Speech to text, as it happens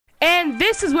and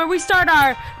this is where we start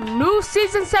our new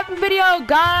Season 7 video,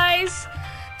 guys.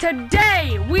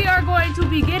 Today, we are going to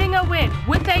be getting a win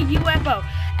with a UFO.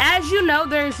 As you know,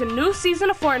 there is a new season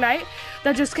of Fortnite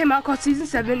that just came out called Season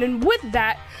 7, and with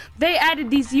that, they added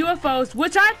these UFOs,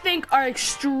 which I think are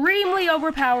extremely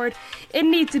overpowered and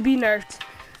need to be nerfed.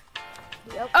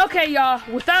 Yep. Okay, y'all,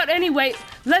 without any wait,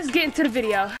 let's get into the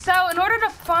video. So, in order to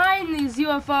find these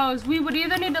UFOs, we would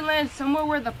either need to land somewhere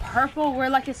where the purple, where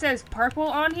like it says purple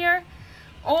on here,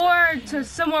 or to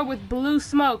somewhere with blue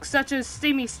smoke, such as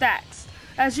Steamy Stacks.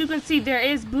 As you can see, there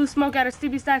is blue smoke out of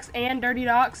Steamy Stacks and Dirty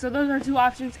Docks, so those are two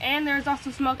options, and there's also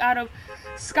smoke out of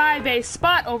Sky Base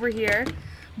Spot over here.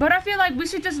 But I feel like we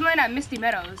should just land at Misty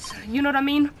Meadows. You know what I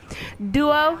mean?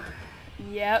 Duo?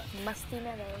 Yep. Misty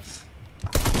Meadows.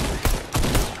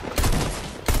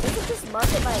 Is it just mark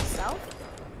it by itself?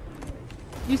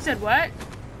 You said what?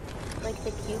 Like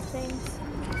the cube things?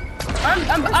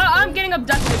 I'm getting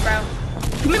abducted, bro.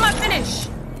 Give me my finish.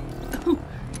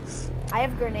 I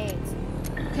have grenades.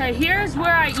 Okay, here's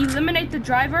where I eliminate the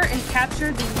driver and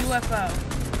capture the UFO.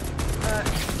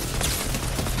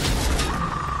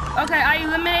 Okay, I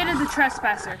eliminated the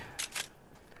trespasser.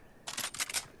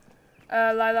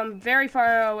 Lila, I'm very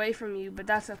far away from you, but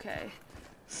that's okay.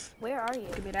 Where are you?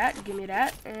 Give me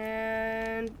that,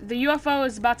 and the UFO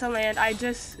is about to land. I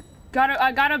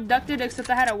got abducted, except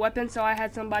I had a weapon, so I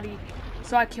had somebody,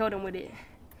 so I killed him with it.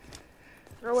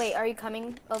 Oh wait, are you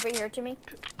coming over here to me?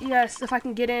 Yes, if I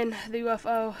can get in the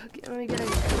UFO. Let me get in.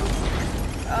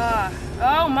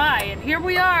 Oh my, and here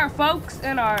we are, folks,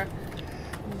 in our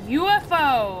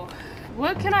UFO.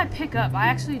 What can I pick up?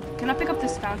 Can I pick up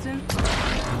this fountain?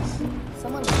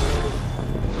 Someone.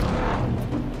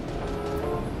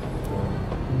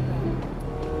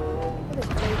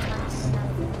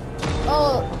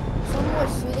 Oh, someone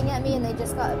was shooting at me and they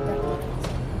just got abducted.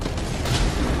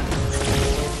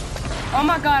 Oh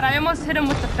my god, I almost hit him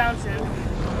with the fountain.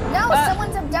 No,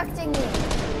 someone's abducting me.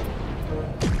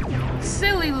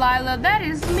 Silly Lila, that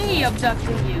is me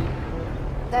abducting you.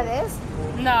 That is?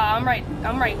 No, I'm right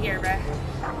here, bruh.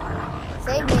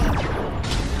 Save me.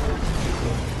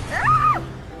 Ah!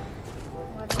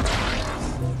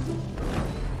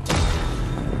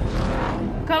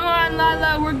 Come on,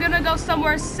 Lila, we're gonna go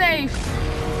somewhere safe.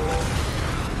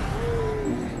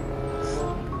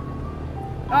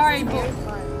 Alright,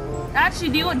 actually,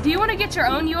 do you want to get your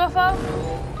own UFO?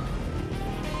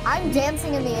 I'm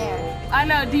dancing in the air. I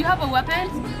know, do you have a weapon?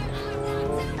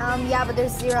 Yeah, but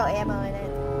there's 0 ammo in it.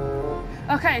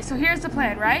 Okay, so here's the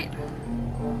plan, right?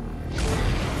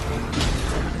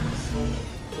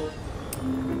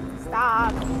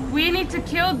 Stop. We need to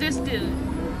kill this dude.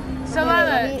 So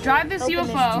Lila, drive this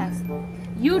UFO.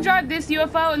 You drive this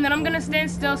UFO, and then I'm gonna stand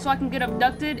still so I can get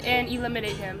abducted and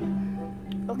eliminate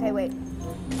him. Okay, wait.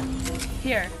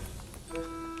 Here.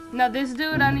 Now this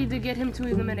dude, I need to get him to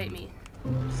eliminate me.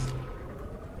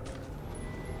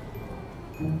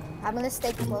 I'm gonna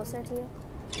stay closer to you.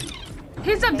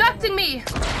 He's abducting me!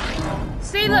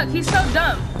 See, look, he's so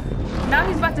dumb. Now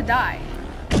he's about to die.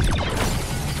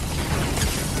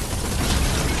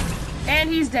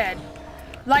 And he's dead.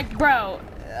 Like, bro,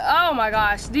 oh my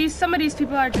gosh, some of these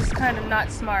people are just kind of not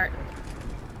smart.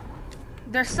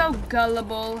 They're so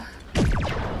gullible.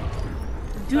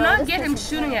 Do not get him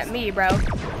shooting at me, bro.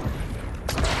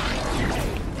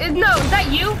 No, is that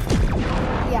you?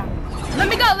 Yeah. Let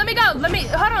me go,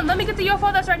 hold on, let me get the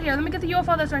UFO that's right here. Let me get the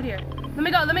UFO that's right here. Let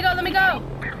me go.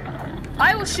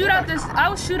 I will shoot out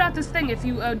this thing if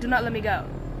you do not let me go.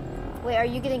 Wait, are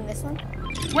you getting this one?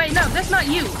 Wait, no, that's not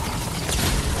you.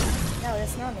 No,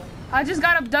 that's not me. I just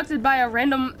got abducted by a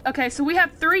random... Okay, so we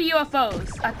have 3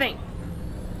 UFOs, I think.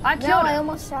 I killed him. I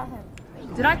almost shot him.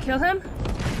 Did I kill him?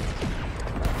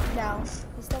 No, he's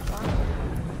still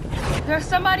flying. There's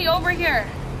somebody over here.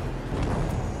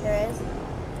 There is?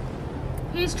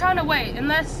 He's trying to wait,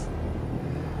 unless...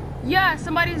 Yeah,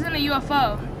 somebody's in a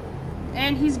UFO.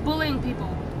 And he's bullying people.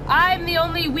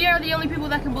 We are the only people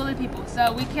that can bully people,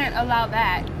 so we can't allow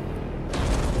that.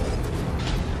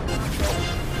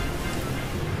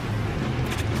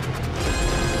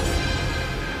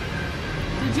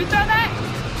 Did you throw that?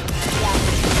 Yeah.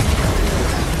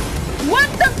 What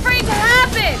the freak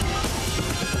happened?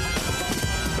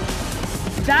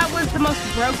 That was the most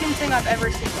broken thing I've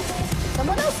ever seen.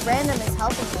 Someone else random is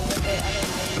helping me with their other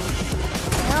thing.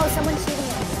 No, someone's shooting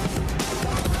at me.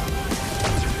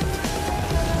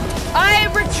 I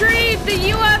retrieved the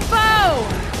UFO!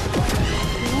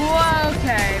 Whoa,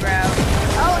 okay, bro.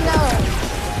 Oh no.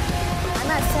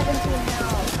 I'm at 17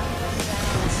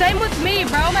 now. Same with me,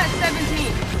 bro. I'm at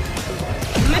 17.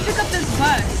 Let me pick up this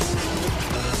bus.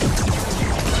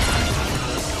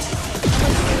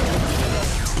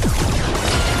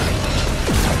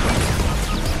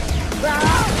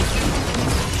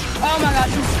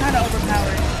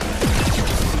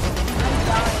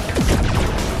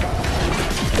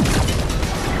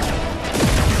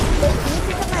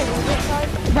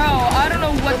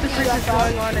 what the frick is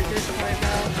going on at this point, bro.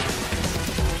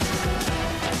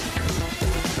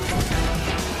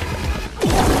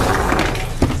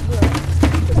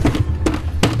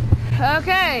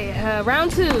 Okay,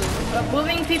 round 2 of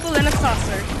bullying people in a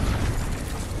saucer.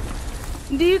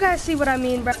 Do you guys see what I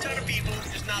mean, bro? A ton of people,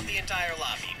 just not the entire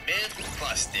lobby. Myth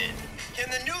busted. Can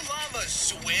the new llamas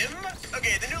swim?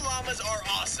 Okay, the new llamas are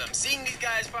awesome. Seeing these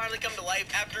guys finally come to life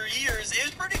after years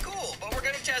is pretty cool, but we're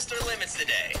gonna test their limits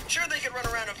today. Sure, they can run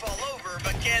around and fall over,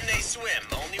 but can they swim?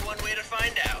 Only one way to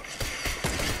find out.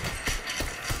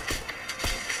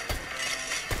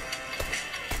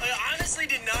 I honestly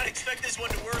did not expect this one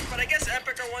to work, but I guess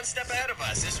Epic are one step ahead of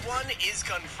us. This one is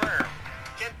confirmed.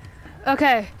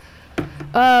 Okay.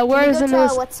 Where is the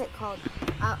newest? What's it called?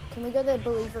 Can we go to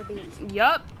Believer Beach?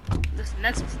 Yup. This is the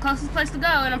next closest place to go,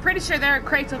 and I'm pretty sure there are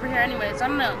crates over here anyways. I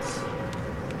don't know.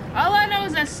 All I know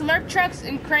is that slurp trucks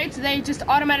and crates, they just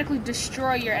automatically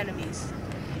destroy your enemies.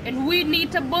 And we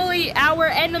need to bully our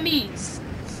enemies.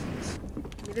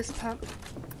 Give me this pump.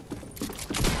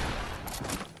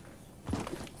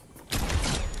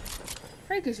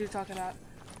 Freak is you talking about?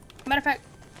 Matter of fact.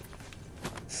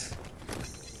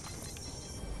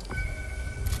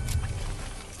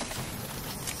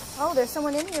 Oh, there's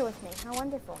someone in here with me. How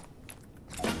wonderful.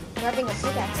 I'm having a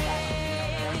pickaxe back.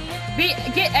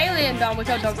 Get alien done with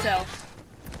your dumb self.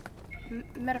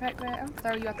 Matter of fact, man, I'll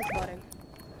throw you out this building.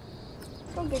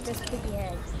 Go get this piggy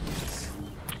head.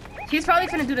 He's probably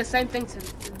gonna do the same thing to me.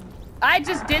 I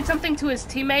just did something to his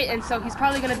teammate, and so he's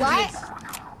probably gonna do this.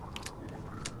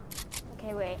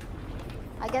 Okay, wait.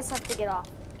 I guess I have to get off.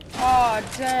 Oh,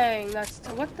 dang. That's...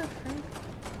 What the frick?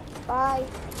 Bye.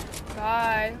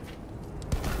 Bye.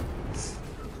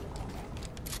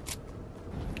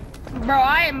 Bro,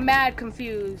 I am mad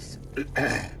confused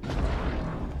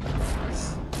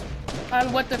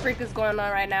on what the freak is going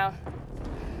on right now.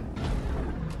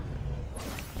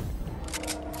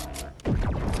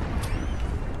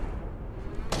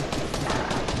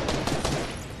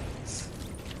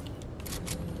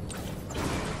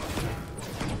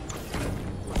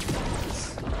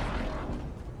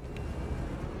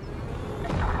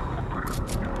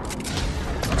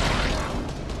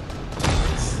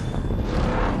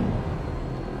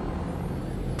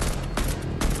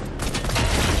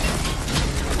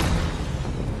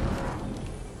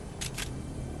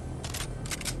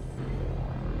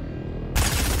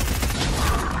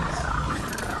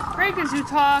 Freak is you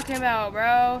talking about,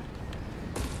 bro?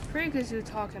 Freak is you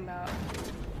talking about?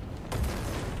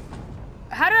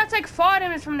 How did I take 4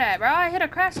 damage from that, bro? I hit a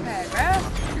crash pad, bro.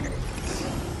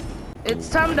 It's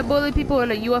time to bully people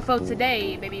in a U.F.O.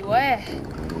 today, baby boy.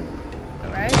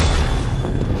 Alright?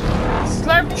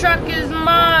 Slurp truck is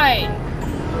mine!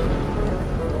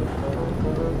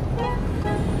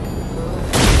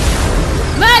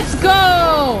 Let's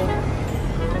go!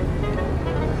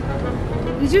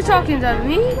 Is you talking to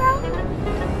me, bro?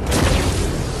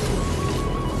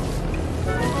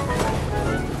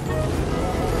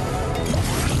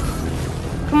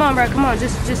 Come on, bro. Come on.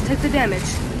 Just take the damage.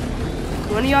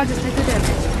 One of y'all just take the damage.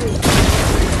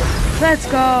 Please. Let's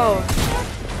go.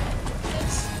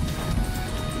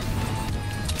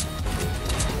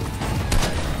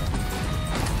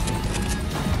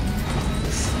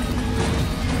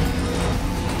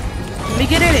 Let me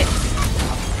get in it.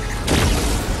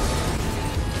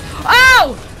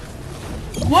 Oh!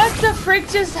 What the frick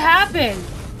just happened?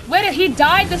 Wait, he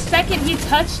died the second he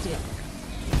touched it.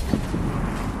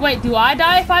 Wait, do I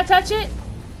die if I touch it?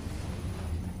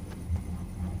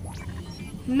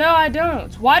 No, I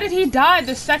don't. Why did he die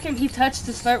the second he touched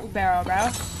the slurp barrel, bro?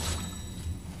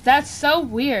 That's so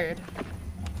weird.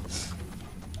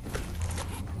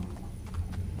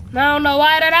 I don't know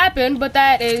why that happened, but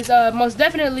that is most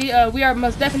definitely, we are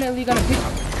most definitely gonna pick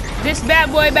this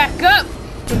bad boy back up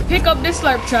and pick up this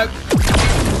slurp truck.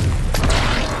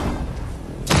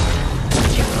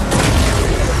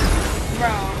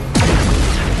 Bro.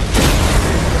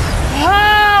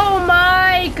 Oh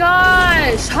my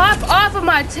gosh! Hop off of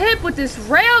my tip with this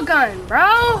railgun,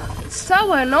 bro! It's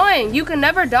so annoying. You can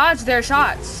never dodge their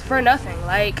shots for nothing.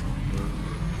 Like,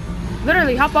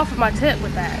 literally hop off of my tip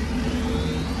with that.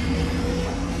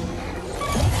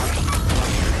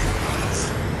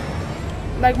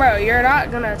 Like, bro, you're not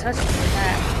gonna touch me with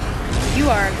that. You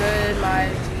are good, my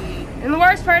G. And the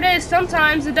worst part is,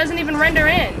 sometimes it doesn't even render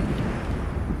in.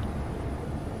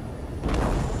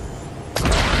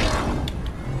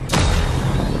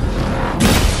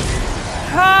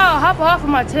 Oh, hop off of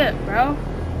my tip, bro.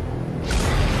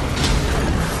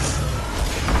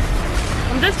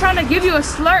 I'm just trying to give you a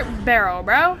slurp barrel,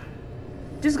 bro.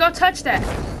 Just go touch that.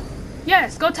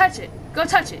 Yes, go touch it. Go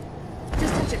touch it.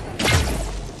 Just touch it.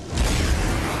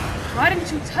 Why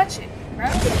didn't you touch it, bro?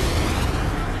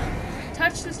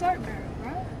 Touch the start barrel,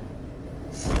 bro.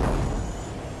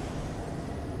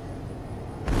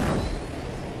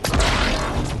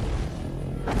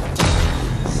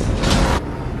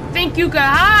 Think you can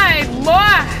hide,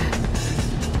 boy?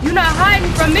 You're not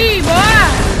hiding from me, boy.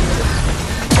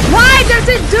 Why does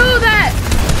it do that?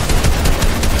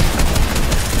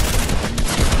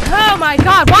 Oh my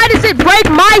god, why does it break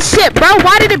my ship, bro?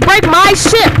 Why did it break my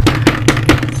ship?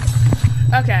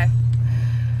 Okay.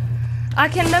 I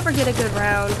can never get a good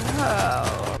round.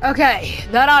 Oh. Okay,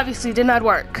 that obviously did not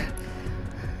work.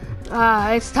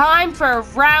 It's time for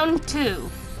round 2.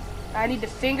 I need to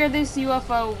finger this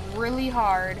UFO really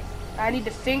hard. I need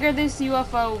to finger this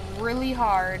UFO really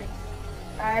hard.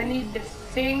 I need to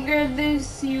finger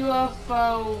this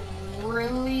UFO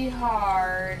really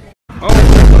hard. Oh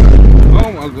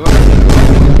my god.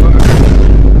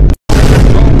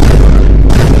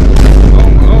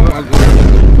 Oh my god.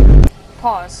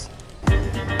 Pause.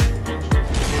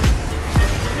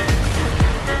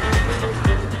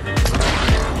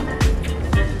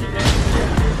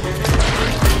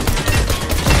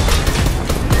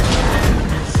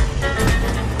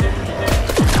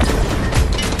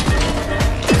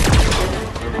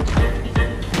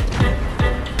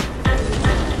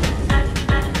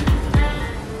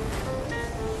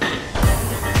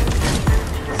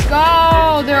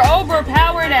 Go! They're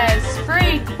overpowered as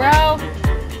freak, bro.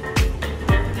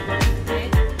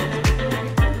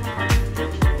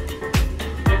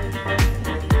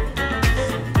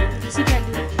 He can't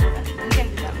do that. He can't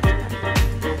do that much.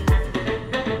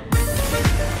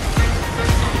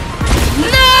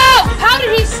 No! How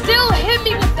did he still hit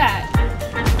me with that?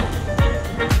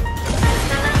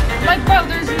 Like, bro,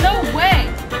 there's no way.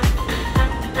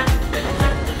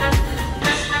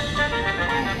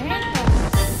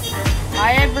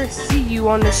 I ever see you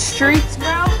on the streets,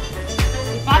 bro?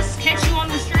 If I catch you on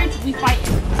the streets, we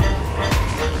fighting.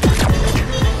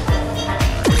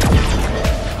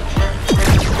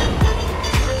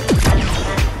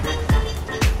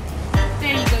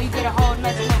 There you go, you get a whole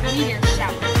nice little meteor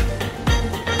shower.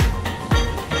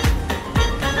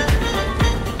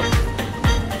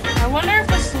 I wonder if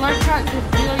a slurp truck could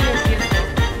feel your vehicle.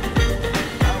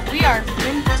 We are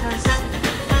fantastic.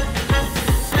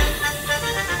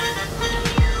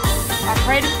 I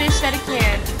pray to fish that it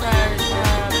can, because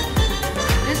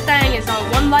this thing is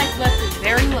on 1 life left and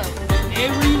very low.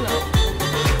 Very low.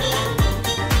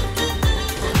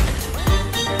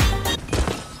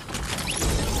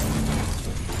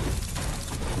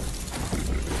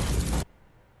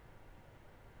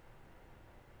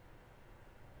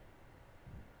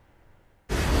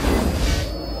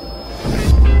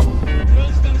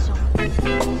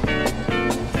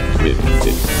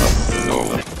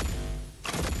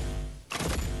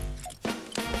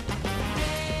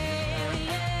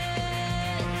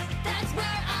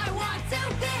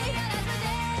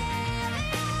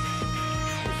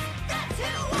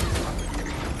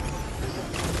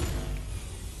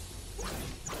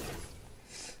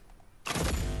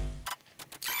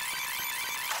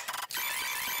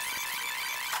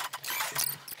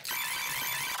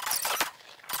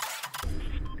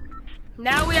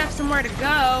 Now we have somewhere to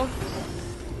go.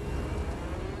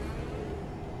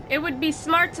 It would be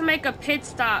smart to make a pit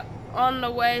stop on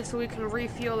the way so we can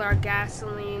refuel our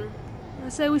gasoline. I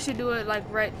say we should do it like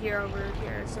right here, over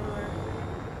here somewhere.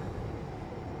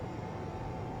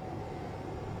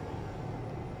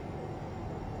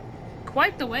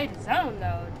 Quite the way to zone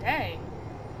though, dang.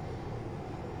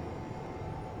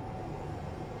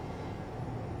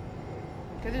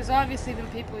 Because there's obviously been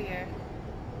people here.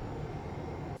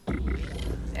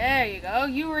 There you go.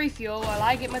 You refuel while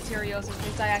I get materials in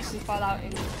case I actually fall out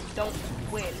and don't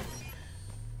win.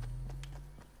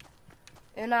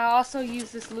 And I also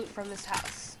use this loot from this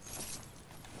house,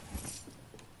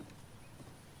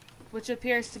 which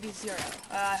appears to be 0.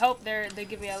 I hope they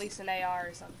give me at least an AR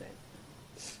or something.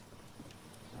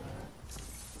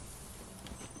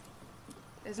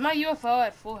 Is my UFO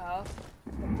at full health?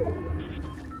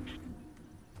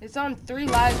 It's on 3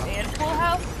 lives and full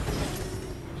health?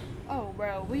 Oh,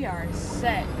 bro, we are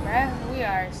set, bruh. We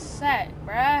are set,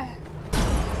 bruh.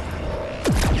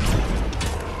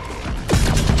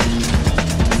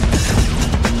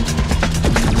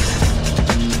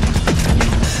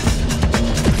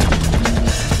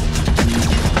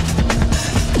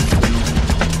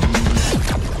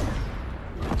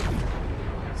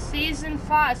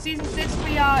 Season 6 for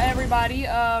y'all, everybody.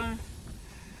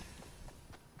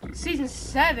 Season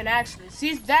 7, actually.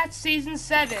 That's season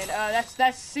 7.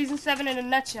 That's season 7 in a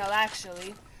nutshell,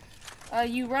 actually.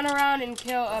 You run around and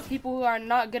kill people who are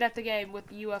not good at the game with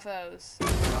UFOs.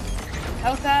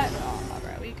 health at? Oh,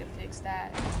 bro, we can fix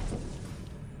that.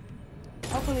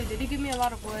 Hopefully, did he give me a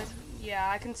lot of wood? Yeah,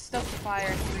 I can stoke the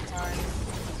fire 3 times.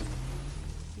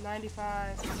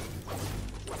 95.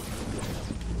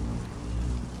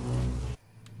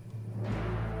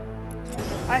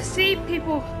 I see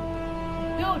people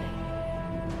building.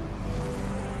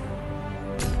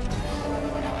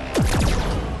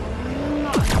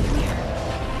 Not here.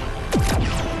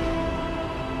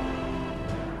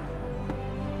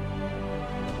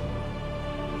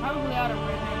 Probably out of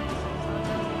red, so it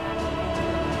doesn't matter.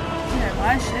 Here,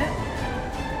 my shit.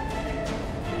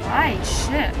 My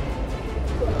shit.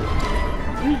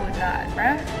 You would not,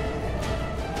 bruh.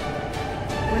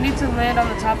 We need to land on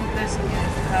the top of this and get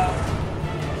help.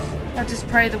 I just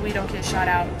pray that we don't get shot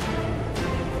out.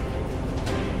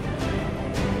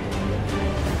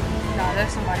 Nah,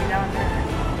 there's somebody down there.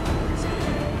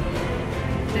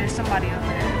 There's somebody over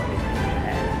there.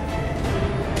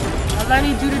 All I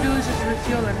need you to do is just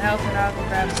refuel and health, and I'll go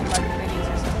grab some like minis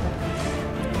or something.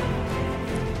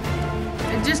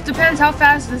 It just depends how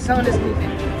fast the zone is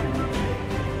moving.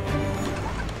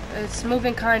 It's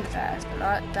moving kind of fast, but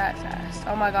not that fast.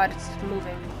 Oh my god, it's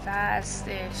moving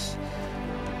fast-ish.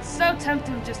 It's so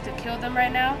tempting just to kill them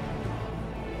right now.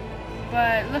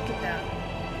 But look at them.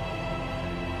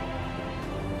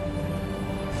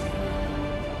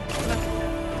 Look at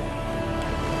them.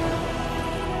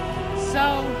 So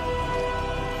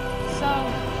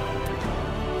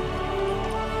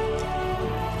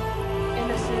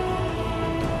innocent.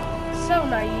 So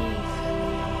naive.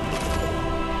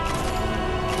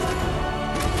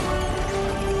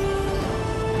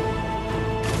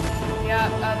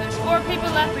 There's 4 people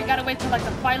left. We gotta wait till like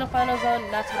the final zone.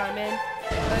 And that's what I'm in.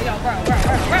 Yo, bro.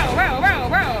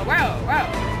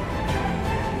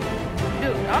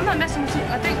 Dude, I'm not messing with you.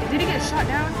 I think, did he get shot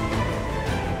down?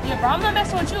 Yeah, bro, I'm not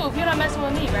messing with you if you're not messing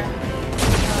with me, bro.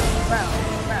 Bro,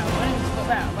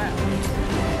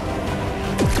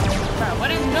 what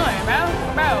is he doing, bro?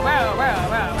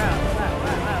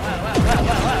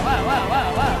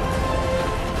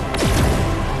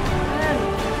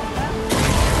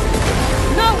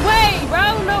 No way,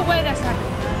 bro! No way that's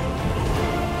happening.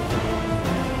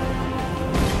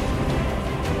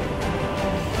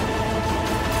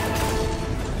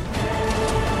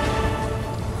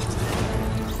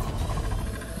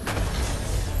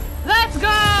 Let's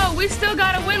go! We still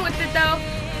gotta win with it though.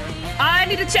 I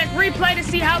need to check replay to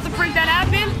see how the freak that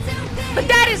happened. But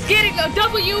that is getting a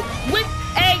W with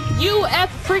a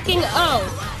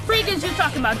U.F.O. Freak is you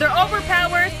talking about? They're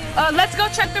overpowered. Let's go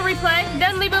check the replay.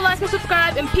 Then leave a like and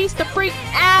subscribe, and peace the freak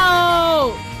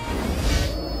out.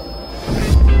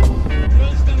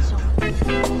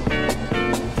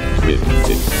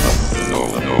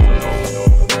 No.